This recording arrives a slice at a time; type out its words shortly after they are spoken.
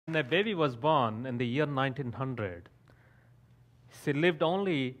When a baby was born in the year 1900, she lived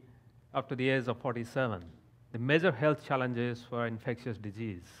only up to the age of 47. The major health challenges were infectious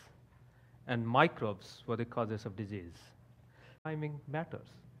disease, and microbes were the causes of disease. Timing matters.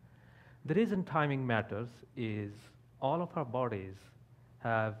 The reason timing matters is all of our bodies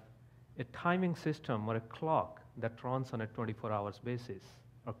have a timing system or a clock that runs on a 24 hours basis,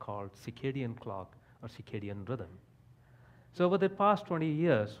 or called circadian clock or circadian rhythm. So over the past 20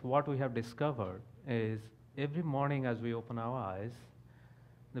 years, what we have discovered is every morning as we open our eyes,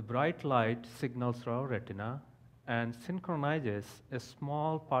 the bright light signals through our retina and synchronizes a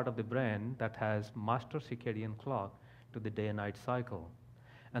small part of the brain that has master circadian clock to the day-night cycle.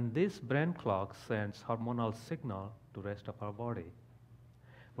 And this brain clock sends hormonal signal to rest of our body.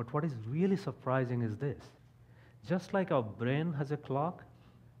 But what is really surprising is this. Just like our brain has a clock,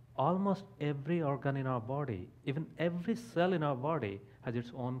 almost every organ in our body, even every cell in our body, has its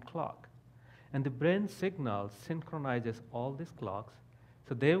own clock. And the brain signal synchronizes all these clocks,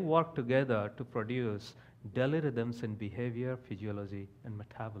 so they work together to produce daily rhythms in behavior, physiology, and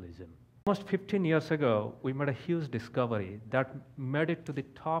metabolism. Almost 15 years ago, we made a huge discovery that made it to the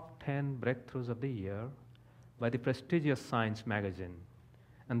top 10 breakthroughs of the year by the prestigious Science magazine.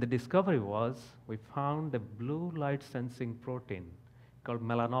 And the discovery was we found a blue light sensing protein called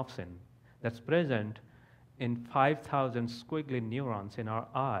melanopsin that's present in 5,000 squiggly neurons in our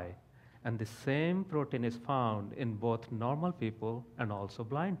eye. And the same protein is found in both normal people and also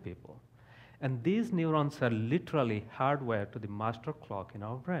blind people. And these neurons are literally hardwired to the master clock in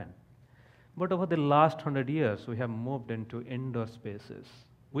our brain. But over the last 100 years, we have moved into indoor spaces.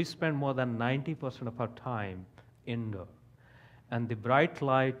 We spend more than 90% of our time indoor. And the bright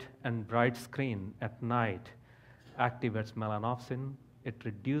light and bright screen at night activates melanopsin. It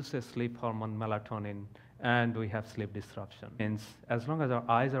reduces sleep hormone melatonin, and we have sleep disruption. Means as long as our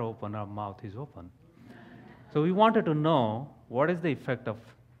eyes are open, our mouth is open. So we wanted to know what is the effect of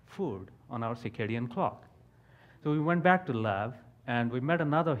food on our circadian clock. So we went back to lab, and we made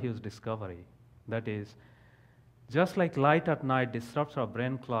another huge discovery. That is, just like light at night disrupts our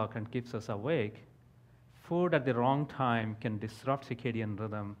brain clock and keeps us awake, food at the wrong time can disrupt circadian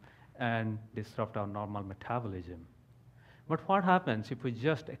rhythm and disrupt our normal metabolism. But what happens if we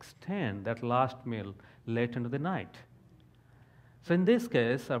just extend that last meal late into the night? So in this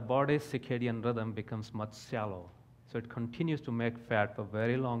case, our body's circadian rhythm becomes much shallow. So it continues to make fat for a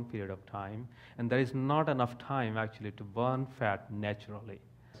very long period of time, and there is not enough time actually to burn fat naturally.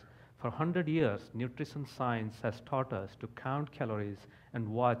 For 100 years, nutrition science has taught us to count calories and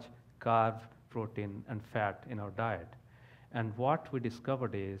watch carb, protein, and fat in our diet. And what we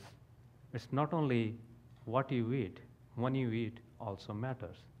discovered is it's not only what you eat, when you eat also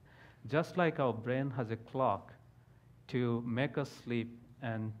matters. Just like our brain has a clock to make us sleep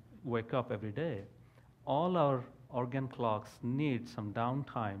and wake up every day, all our organ clocks need some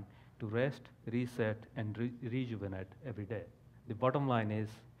downtime to rest, reset, and rejuvenate every day. The bottom line is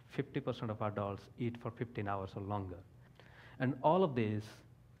 50% of adults eat for 15 hours or longer. And all of these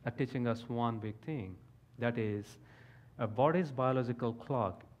are teaching us one big thing, that is, our body's biological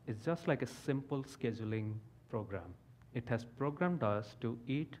clock is just like a simple scheduling program. It has programmed us to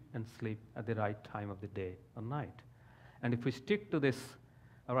eat and sleep at the right time of the day or night. And if we stick to this,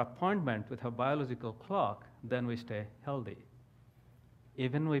 our appointment with our biological clock, then we stay healthy.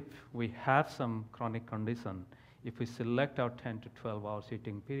 Even if we have some chronic condition, if we select our 10 to 12 hours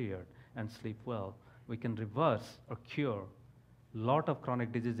eating period and sleep well, we can reverse or cure a lot of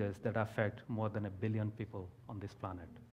chronic diseases that affect more than 1 billion people on this planet.